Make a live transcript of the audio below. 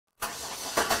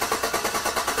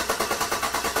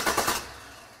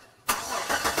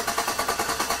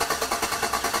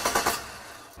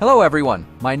Hello everyone,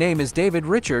 my name is David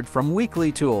Richard from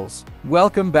Weekly Tools.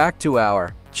 Welcome back to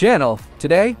our channel.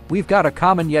 Today, we've got a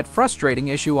common yet frustrating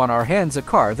issue on our hands, a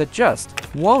car that just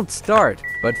won't start.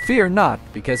 But fear not,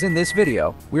 because in this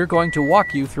video, we're going to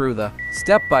walk you through the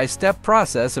step-by-step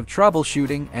process of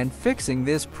troubleshooting and fixing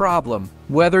this problem.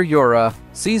 Whether you're a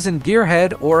seasoned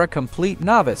gearhead or a complete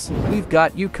novice, we've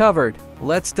got you covered.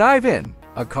 Let's dive in.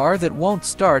 A car that won't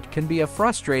start can be a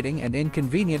frustrating and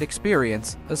inconvenient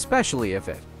experience, especially if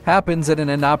it happens at an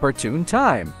inopportune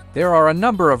time. There are a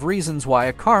number of reasons why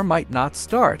a car might not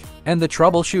start, and the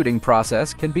troubleshooting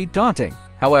process can be daunting.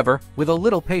 However, with a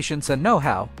little patience and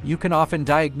know-how, you can often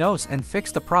diagnose and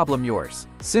fix the problem yours.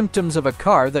 Symptoms of a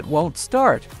car that won't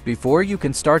start. Before you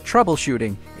can start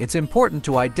troubleshooting, it's important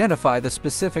to identify the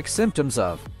specific symptoms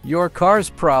of your car's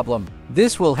problem.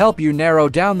 This will help you narrow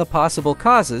down the possible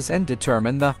causes and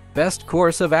determine the best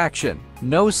course of action.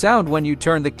 No sound when you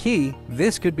turn the key.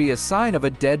 This could be a sign of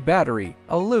a dead battery,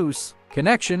 a loose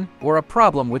connection, or a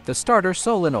problem with the starter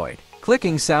solenoid.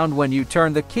 Clicking sound when you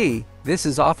turn the key. This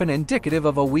is often indicative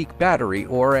of a weak battery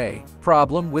or a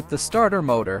problem with the starter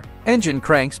motor. Engine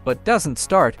cranks but doesn't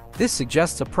start. This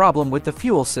suggests a problem with the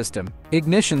fuel system,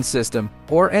 ignition system,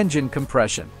 or engine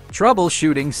compression.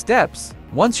 Troubleshooting steps.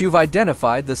 Once you've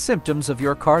identified the symptoms of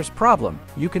your car's problem,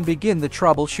 you can begin the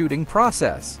troubleshooting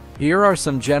process. Here are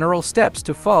some general steps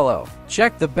to follow.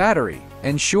 Check the battery.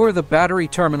 Ensure the battery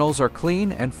terminals are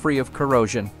clean and free of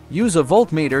corrosion. Use a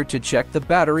voltmeter to check the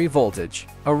battery voltage.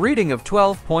 A reading of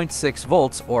 12.6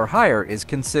 volts or higher is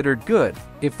considered good.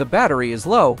 If the battery is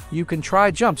low, you can try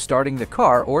jump-starting the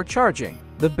car or charging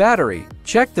the battery.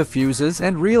 Check the fuses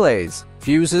and relays.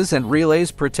 Fuses and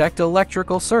relays protect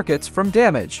electrical circuits from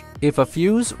damage. If a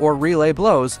fuse or relay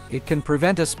blows, it can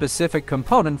prevent a specific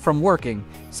component from working,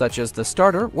 such as the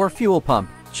starter or fuel pump.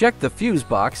 Check the fuse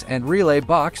box and relay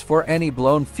box for any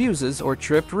blown fuses or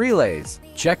tripped relays.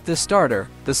 Check the starter.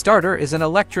 The starter is an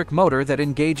electric motor that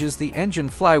engages the engine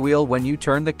flywheel when you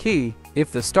turn the key.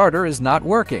 If the starter is not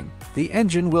working, the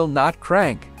engine will not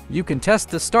crank. You can test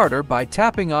the starter by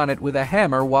tapping on it with a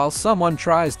hammer while someone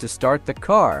tries to start the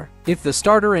car. If the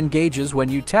starter engages when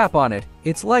you tap on it,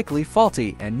 it's likely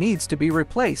faulty and needs to be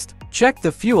replaced. Check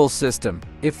the fuel system.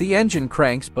 If the engine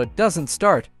cranks but doesn't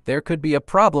start, there could be a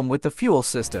problem with the fuel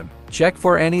system. Check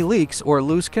for any leaks or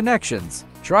loose connections.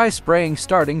 Try spraying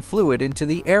starting fluid into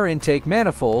the air intake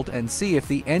manifold and see if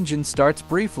the engine starts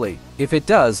briefly. If it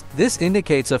does, this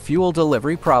indicates a fuel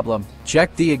delivery problem.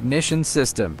 Check the ignition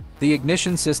system. The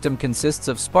ignition system consists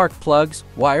of spark plugs,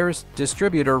 wires,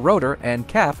 distributor rotor and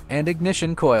cap, and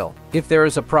ignition coil. If there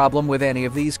is a problem with any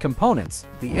of these components,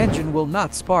 the engine will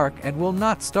not spark and will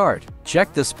not start.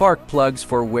 Check the spark plugs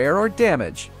for wear or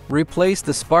damage. Replace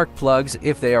the spark plugs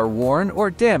if they are worn or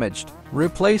damaged.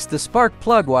 Replace the spark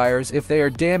plug wires if they are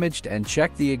damaged, and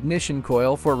check the ignition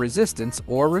coil for resistance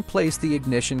or replace the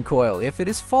ignition coil if it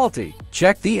is faulty.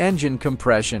 Check the engine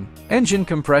compression. Engine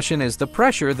compression is the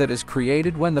pressure that is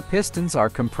created when the pistons are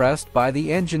compressed by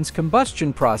the engine's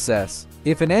combustion process.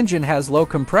 If an engine has low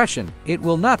compression, it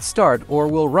will not start or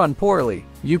will run poorly.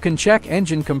 You can check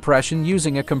engine compression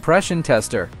using a compression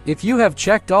tester. If you have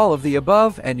checked all of the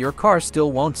above and your car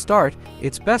still won't start,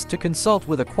 it's best to consult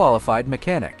with a qualified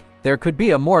mechanic. There could be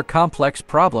a more complex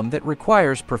problem that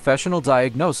requires professional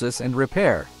diagnosis and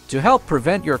repair. To help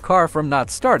prevent your car from not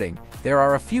starting, there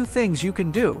are a few things you can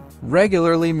do.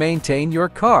 Regularly maintain your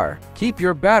car. Keep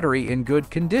your battery in good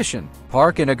condition.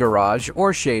 Park in a garage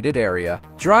or shaded area.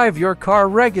 Drive your car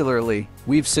regularly.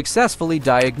 We've successfully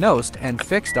diagnosed and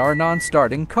fixed our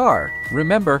non-starting car.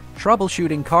 Remember,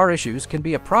 troubleshooting car issues can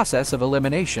be a process of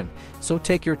elimination, so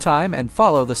take your time and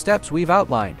follow the steps we've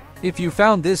outlined. If you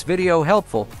found this video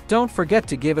helpful, don't forget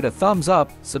to give it a thumbs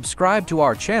up, subscribe to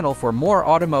our channel for more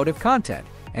automotive content,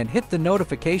 and hit the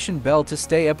notification bell to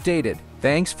stay updated.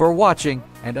 Thanks for watching,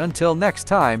 and until next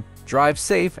time, drive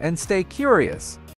safe and stay curious.